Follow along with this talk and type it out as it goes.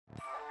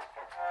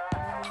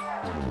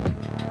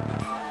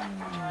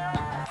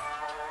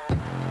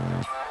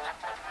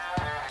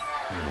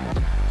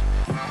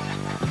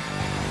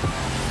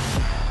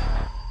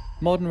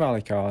Modern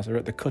rally cars are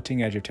at the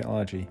cutting edge of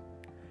technology,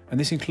 and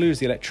this includes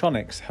the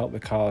electronics to help the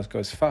cars go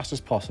as fast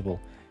as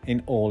possible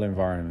in all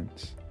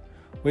environments.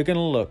 We're going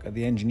to look at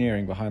the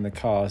engineering behind the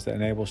cars that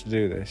enable us to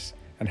do this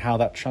and how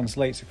that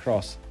translates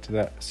across to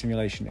the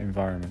simulation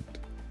environment.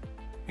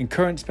 In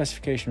current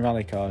specification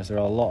rally cars, there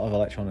are a lot of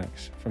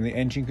electronics, from the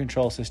engine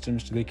control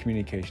systems to the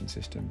communication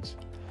systems.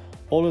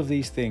 All of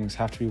these things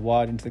have to be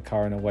wired into the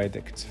car in a way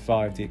that can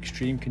survive the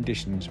extreme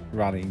conditions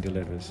rallying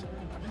delivers.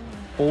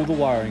 All the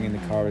wiring in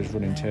the car is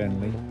run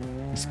internally,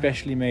 in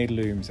specially made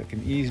looms that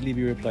can easily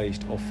be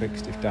replaced or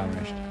fixed if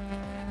damaged.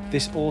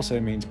 This also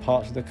means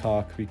parts of the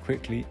car can be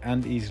quickly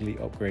and easily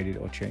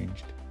upgraded or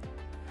changed.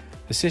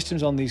 The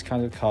systems on these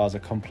kinds of cars are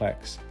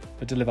complex,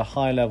 but deliver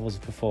high levels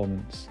of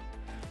performance.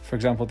 For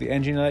example, the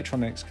engine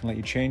electronics can let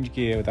you change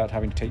gear without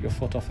having to take your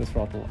foot off the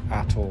throttle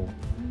at all.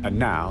 And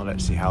now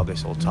let's see how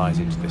this all ties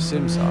into the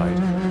sim side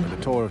with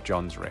a tour of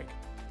Jon's rig.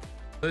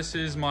 This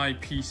is my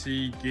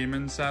PC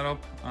gaming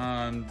setup,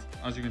 and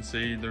as you can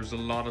see there's a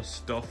lot of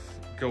stuff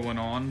going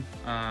on,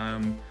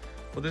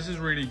 but this is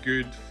really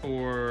good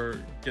for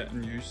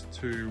getting used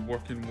to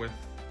working with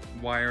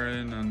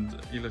wiring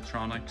and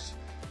electronics,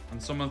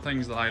 and some of the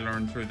things that I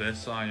learned through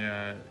this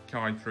I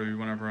carried through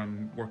whenever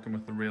I'm working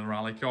with the real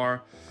rally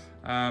car.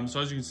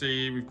 So as you can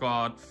see, we've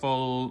got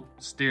full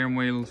steering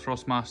wheel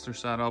thrustmaster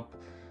setup,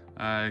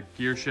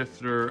 gear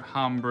shifter,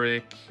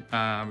 handbrake,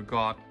 we've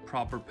got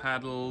proper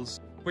pedals.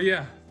 But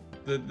yeah,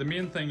 the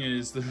main thing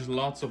is there's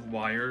lots of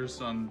wires,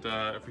 and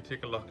if we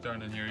take a look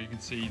down in here, you can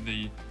see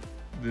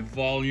the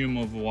volume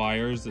of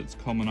wires that's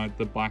coming out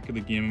the back of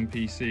the gaming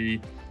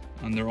PC,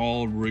 and they're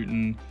all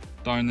routing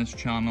down this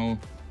channel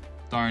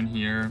down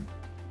here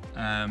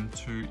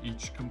to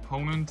each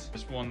component.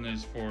 This one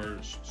is for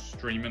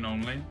streaming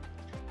only,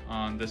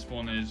 and this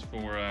one is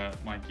for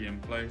my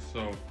gameplay.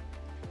 So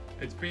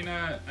it's been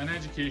an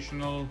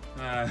educational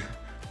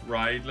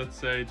ride, let's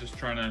say, just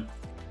trying to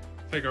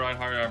figure out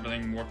how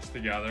everything works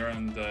together,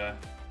 and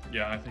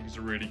yeah, I think it's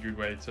a really good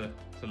way to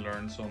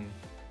learn some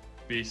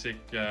basic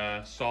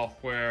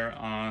software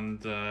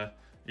and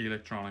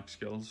electronic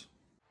skills.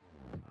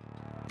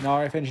 In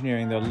RAF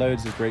Engineering, there are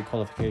loads of great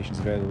qualifications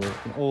available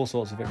in all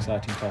sorts of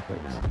exciting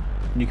topics,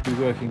 and you can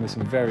be working with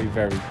some very,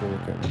 very cool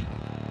equipment.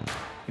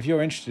 If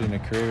you're interested in a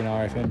career in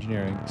RAF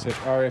Engineering, search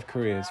RAF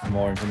Careers for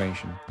more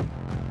information.